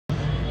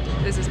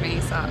this is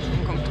me sat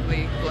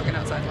uncomfortably vlogging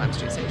outside Lime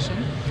Street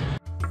Station.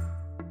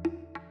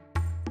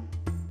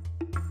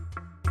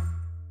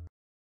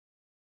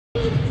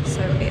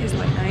 So it is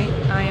light night.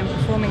 I am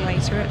performing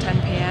later at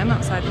 10 PM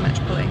outside the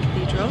Metropolitan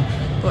Cathedral,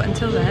 but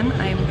until then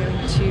I am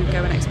going to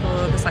go and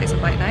explore the sights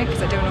of light night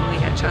because I don't normally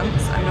get a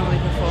chance. I'm normally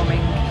performing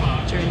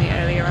during the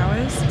earlier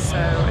hours, so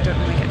I don't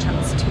really get a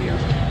chance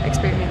to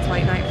experience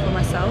light night for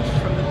myself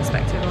from the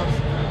perspective of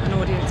an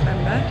audience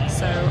member.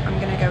 So I'm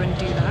going to go and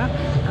do that,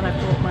 and I've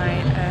brought my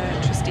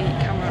trusty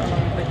camera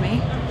along with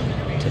me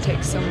to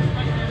take some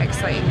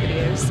exciting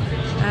videos.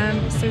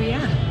 So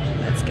yeah,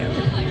 let's go.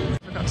 I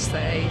forgot to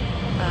say,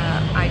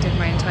 I did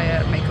my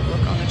entire makeup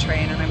look on the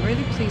train, and I'm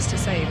really pleased to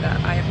say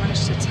that I have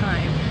managed to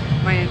time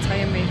my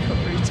entire makeup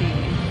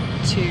routine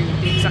to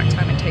the exact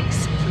time it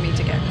takes for me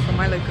to get from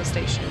my local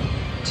station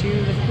to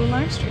Liverpool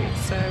Lime Street,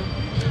 so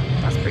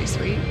that's pretty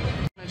sweet.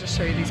 I'll just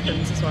show you these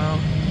pins as well.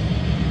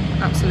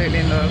 Absolutely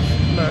in love.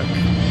 Look,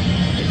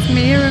 it's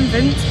Mia and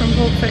Vince from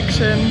Pulp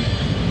Fiction.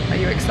 Are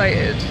you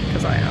excited?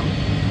 Because I am.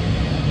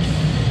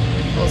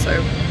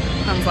 Also,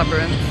 Pan's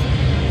Labyrinth,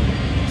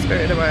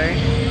 Spirited Away,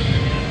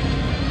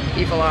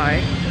 Evil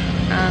Eye,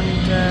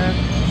 and a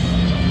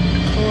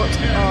Court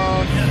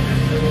of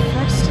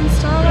Frost and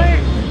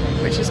Starlight,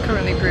 which is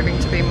currently proving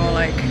to be more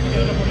like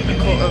a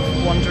court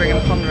of wandering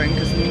and pondering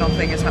because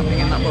nothing is happening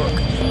in that book.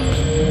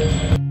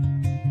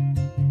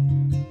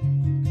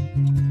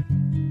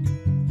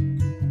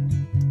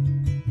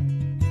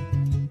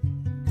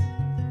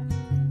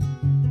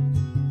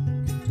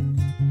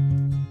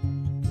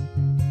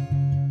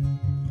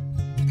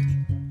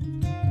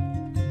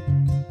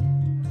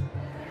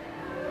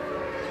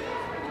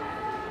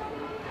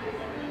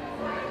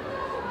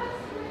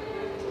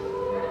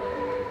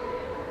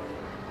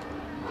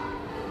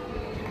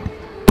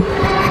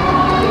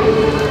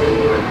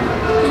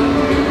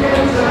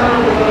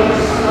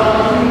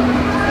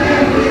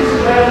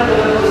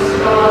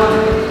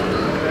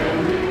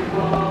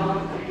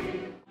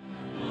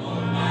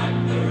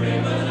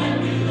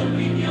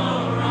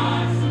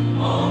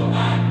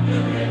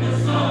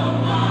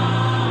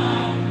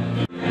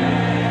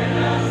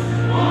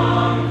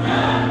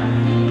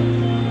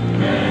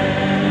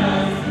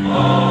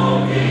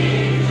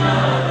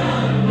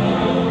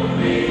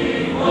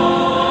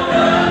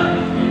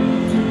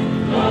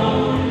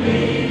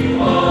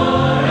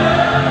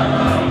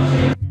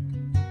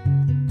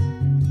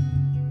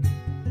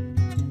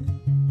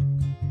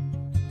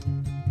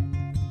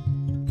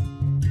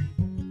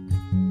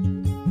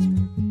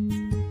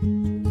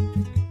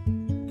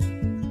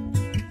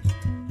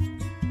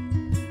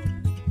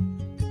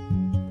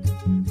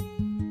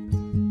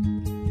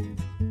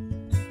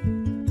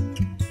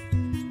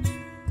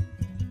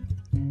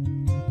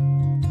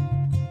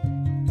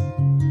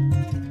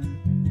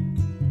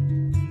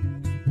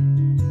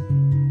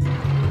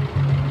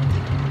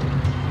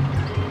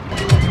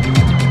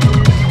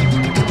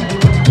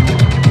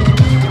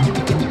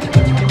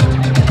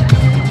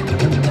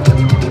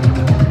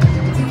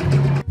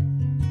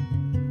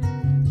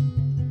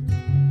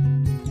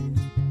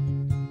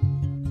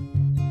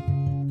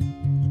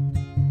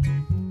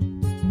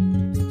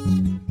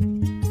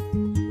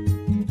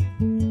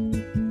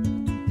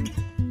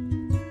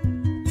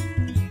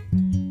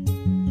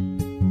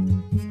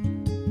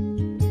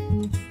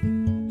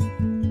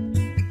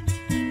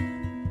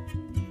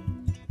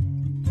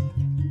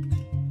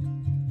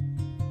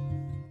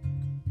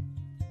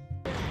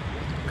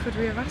 Could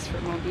we have asked for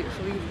a more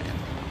beautiful evening?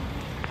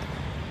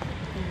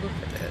 Look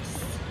at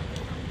this.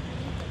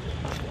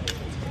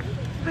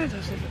 I love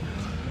Liverpool.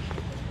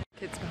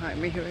 Kids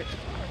behind me who are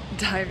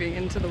diving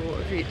into the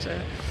water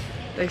feature.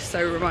 They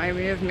so remind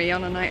me of me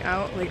on a night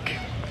out like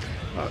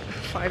about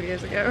 5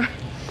 years ago.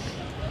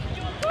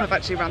 I've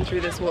actually ran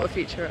through this water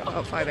feature at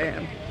about 5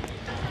 AM.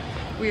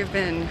 We have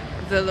been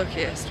the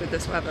luckiest with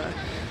this weather.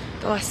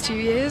 The last 2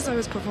 years I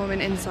was performing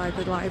inside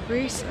the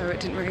library, so it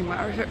didn't really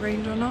matter if it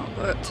rained or not,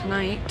 but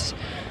tonight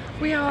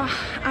we are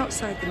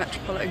outside the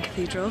Metropolitan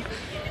Cathedral,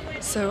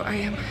 so I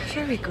am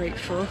very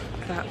grateful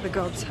that the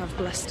gods have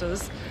blessed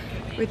us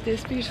with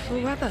this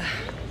beautiful weather.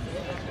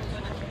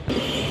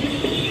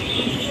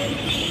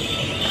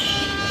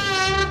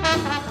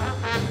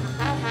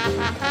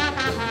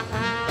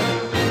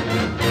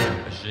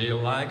 She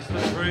likes the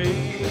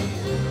free,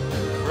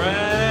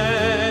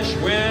 fresh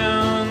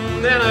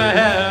wind in her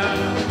hair,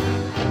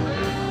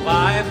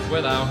 life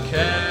without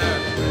care.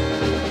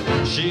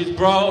 She's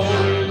broke,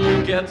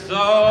 gets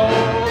old.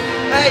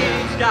 Hey,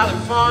 it's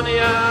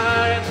California,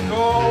 it's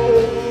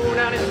cold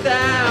and it's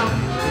damp.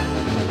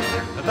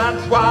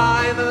 That's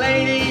why the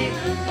lady,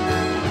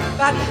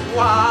 that's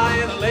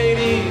why the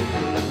lady,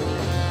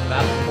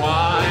 that's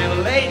why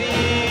the lady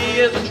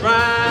is a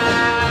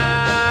tramp.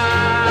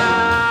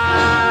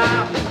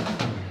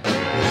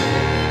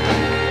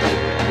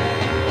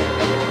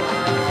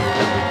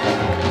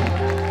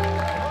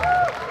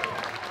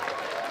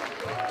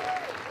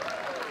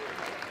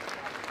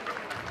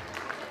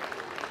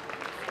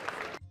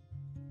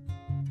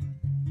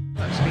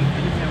 Actually, I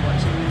didn't know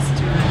watching this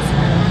 2 nights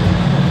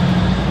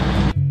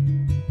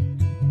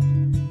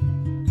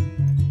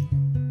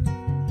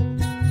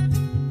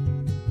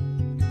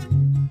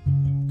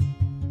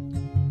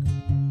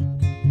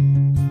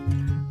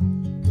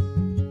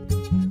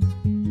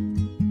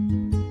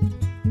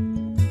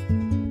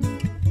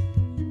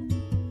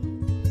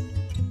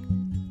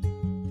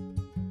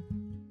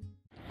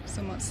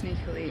Somewhat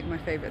sneakily, my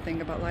favourite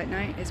thing about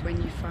LightNight is when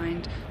you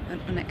find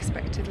an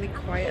unexpectedly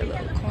quiet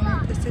little corner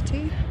of the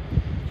city.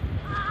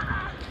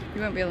 You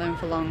won't be alone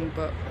for long,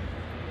 but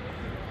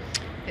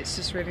it's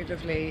just really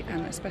lovely,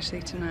 and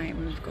especially tonight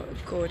when we've got a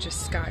gorgeous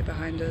sky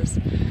behind us.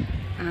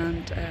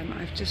 And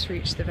I've just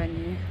reached the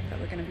venue that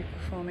we're going to be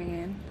performing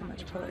in, the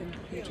Metropolitan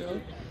Cathedral,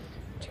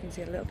 which you can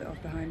see a little bit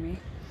of behind me.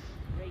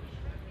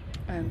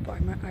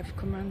 But I've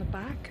come around the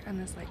back and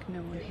there's like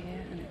no one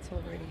here, and it's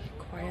all really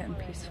quiet and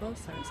peaceful,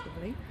 so it's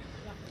lovely.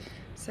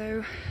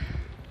 So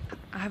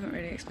I haven't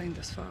really explained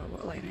thus far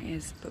what LightNight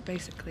is, but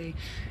basically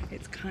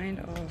it's kind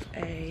of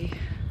a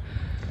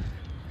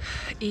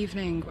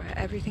evening where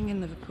everything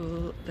in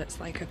Liverpool that's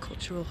like a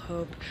cultural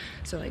hub,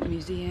 so like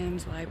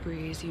museums,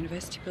 libraries,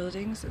 university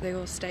buildings, they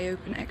all stay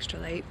open extra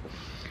late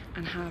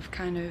and have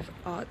kind of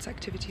arts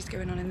activities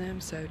going on in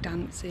them, so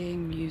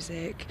dancing,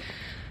 music,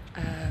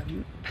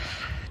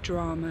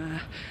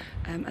 drama,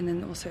 and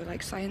then also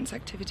like science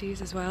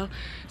activities as well.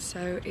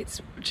 So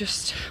it's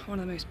just one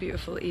of the most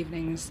beautiful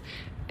evenings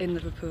in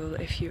Liverpool.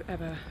 If you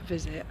ever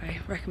visit, I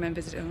recommend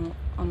visiting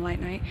on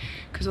LightNight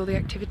because all the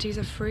activities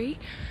are free,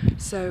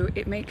 so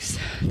it makes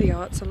the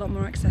arts a lot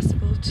more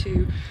accessible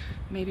to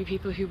maybe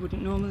people who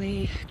wouldn't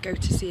normally go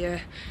to see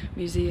a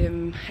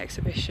museum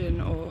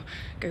exhibition or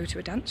go to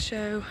a dance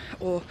show.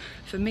 Or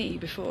for me,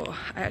 before,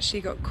 I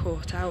actually got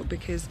caught out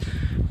because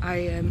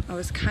I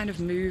was kind of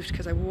moved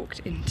because I walked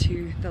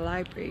into the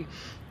library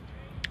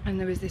and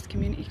there was this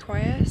community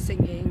choir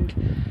singing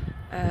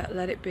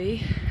Let It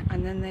Be,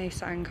 and then they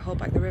sang Hold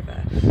Back the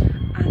River,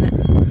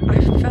 and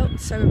I felt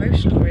so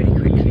emotional really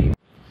quickly.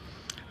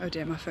 Oh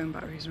dear, my phone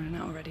battery's running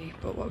out already.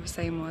 But what I was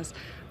saying was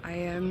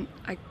I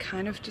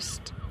kind of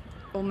just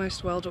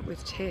almost welled up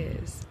with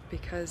tears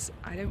because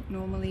I don't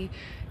normally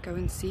go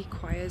and see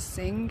choirs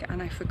sing,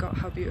 and I forgot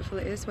how beautiful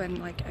it is when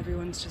like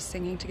everyone's just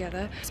singing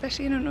together,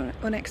 especially in an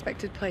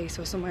unexpected place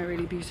or somewhere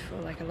really beautiful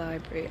like a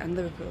library, and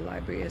Liverpool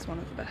Library is one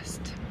of the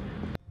best.